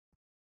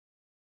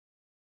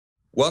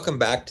Welcome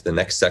back to the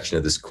next section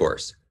of this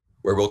course,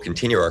 where we'll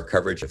continue our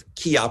coverage of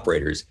key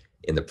operators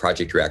in the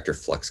Project Reactor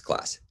Flux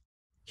class.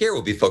 Here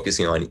we'll be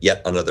focusing on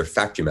yet another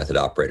factory method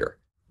operator,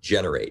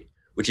 generate,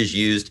 which is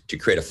used to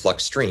create a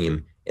flux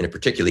stream in a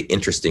particularly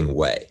interesting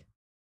way.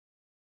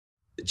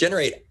 The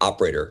generate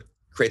operator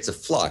creates a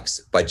flux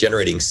by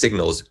generating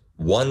signals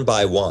one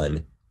by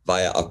one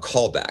via a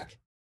callback.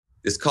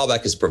 This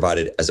callback is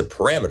provided as a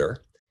parameter,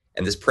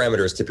 and this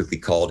parameter is typically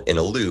called in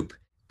a loop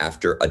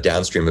after a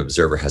downstream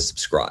observer has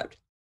subscribed.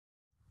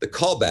 The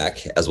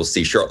callback, as we'll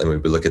see shortly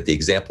when we look at the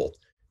example,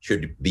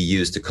 should be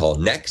used to call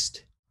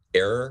next,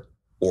 error,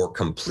 or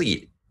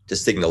complete to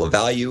signal a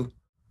value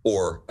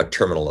or a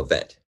terminal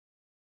event.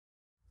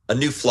 A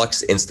new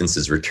flux instance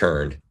is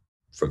returned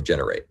from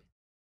generate.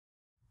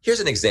 Here's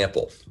an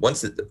example.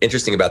 What's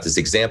interesting about this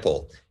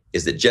example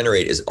is that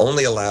generate is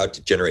only allowed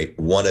to generate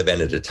one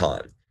event at a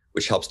time,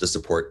 which helps to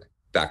support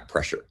back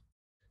pressure.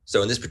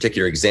 So in this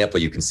particular example,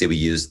 you can see we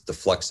use the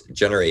flux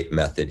generate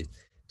method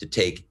to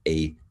take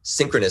a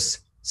synchronous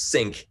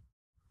sync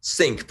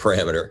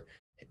parameter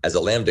as a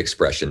lambda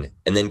expression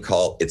and then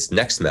call its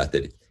next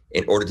method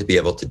in order to be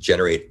able to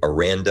generate a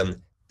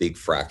random big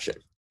fraction.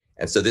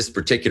 And so this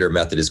particular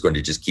method is going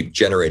to just keep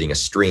generating a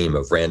stream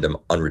of random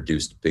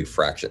unreduced big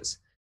fractions.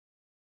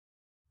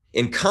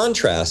 In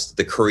contrast,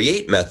 the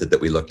create method that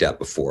we looked at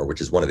before,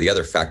 which is one of the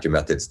other factory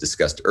methods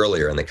discussed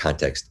earlier in the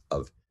context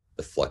of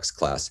the Flux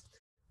class,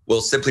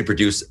 will simply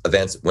produce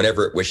events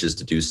whenever it wishes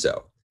to do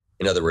so.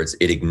 In other words,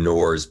 it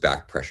ignores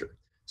back pressure.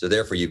 So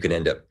therefore, you can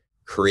end up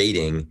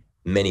creating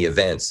many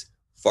events,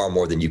 far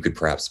more than you could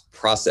perhaps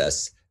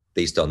process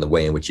based on the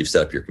way in which you've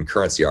set up your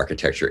concurrency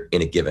architecture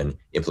in a given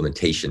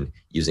implementation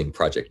using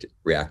Project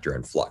Reactor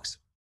and Flux.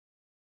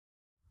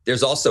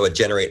 There's also a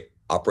generate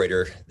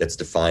operator that's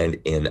defined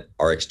in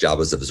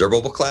RxJava's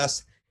observable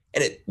class,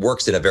 and it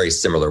works in a very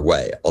similar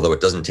way, although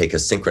it doesn't take a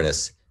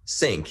synchronous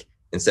sync,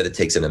 instead it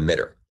takes an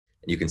emitter.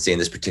 And you can see in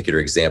this particular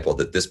example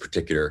that this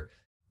particular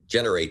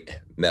generate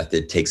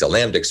method takes a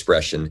lambda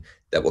expression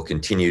that will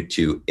continue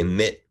to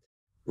emit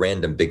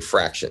random big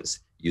fractions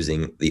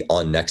using the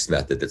onNext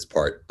method that's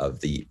part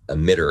of the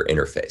emitter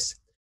interface.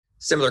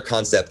 Similar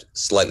concept,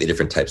 slightly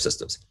different type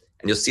systems.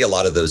 And you'll see a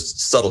lot of those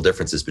subtle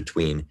differences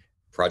between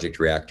Project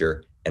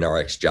Reactor and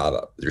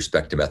RxJava with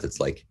respect to methods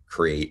like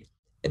create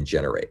and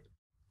generate.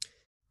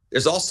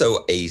 There's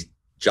also a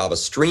Java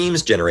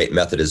Streams generate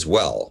method as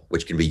well,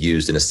 which can be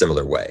used in a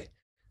similar way.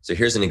 So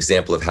here's an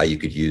example of how you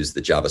could use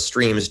the Java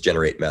Streams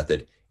generate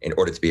method in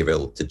order to be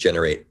able to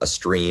generate a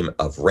stream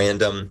of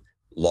random,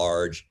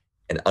 large,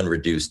 and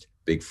unreduced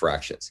big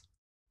fractions.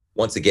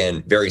 Once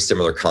again, very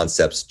similar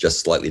concepts,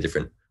 just slightly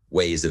different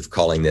ways of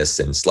calling this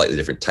and slightly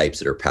different types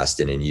that are passed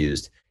in and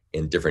used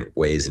in different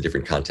ways in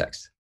different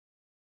contexts.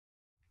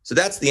 So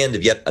that's the end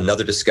of yet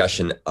another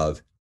discussion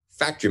of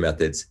factory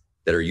methods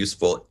that are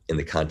useful in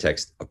the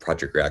context of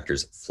Project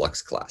Reactor's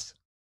Flux class.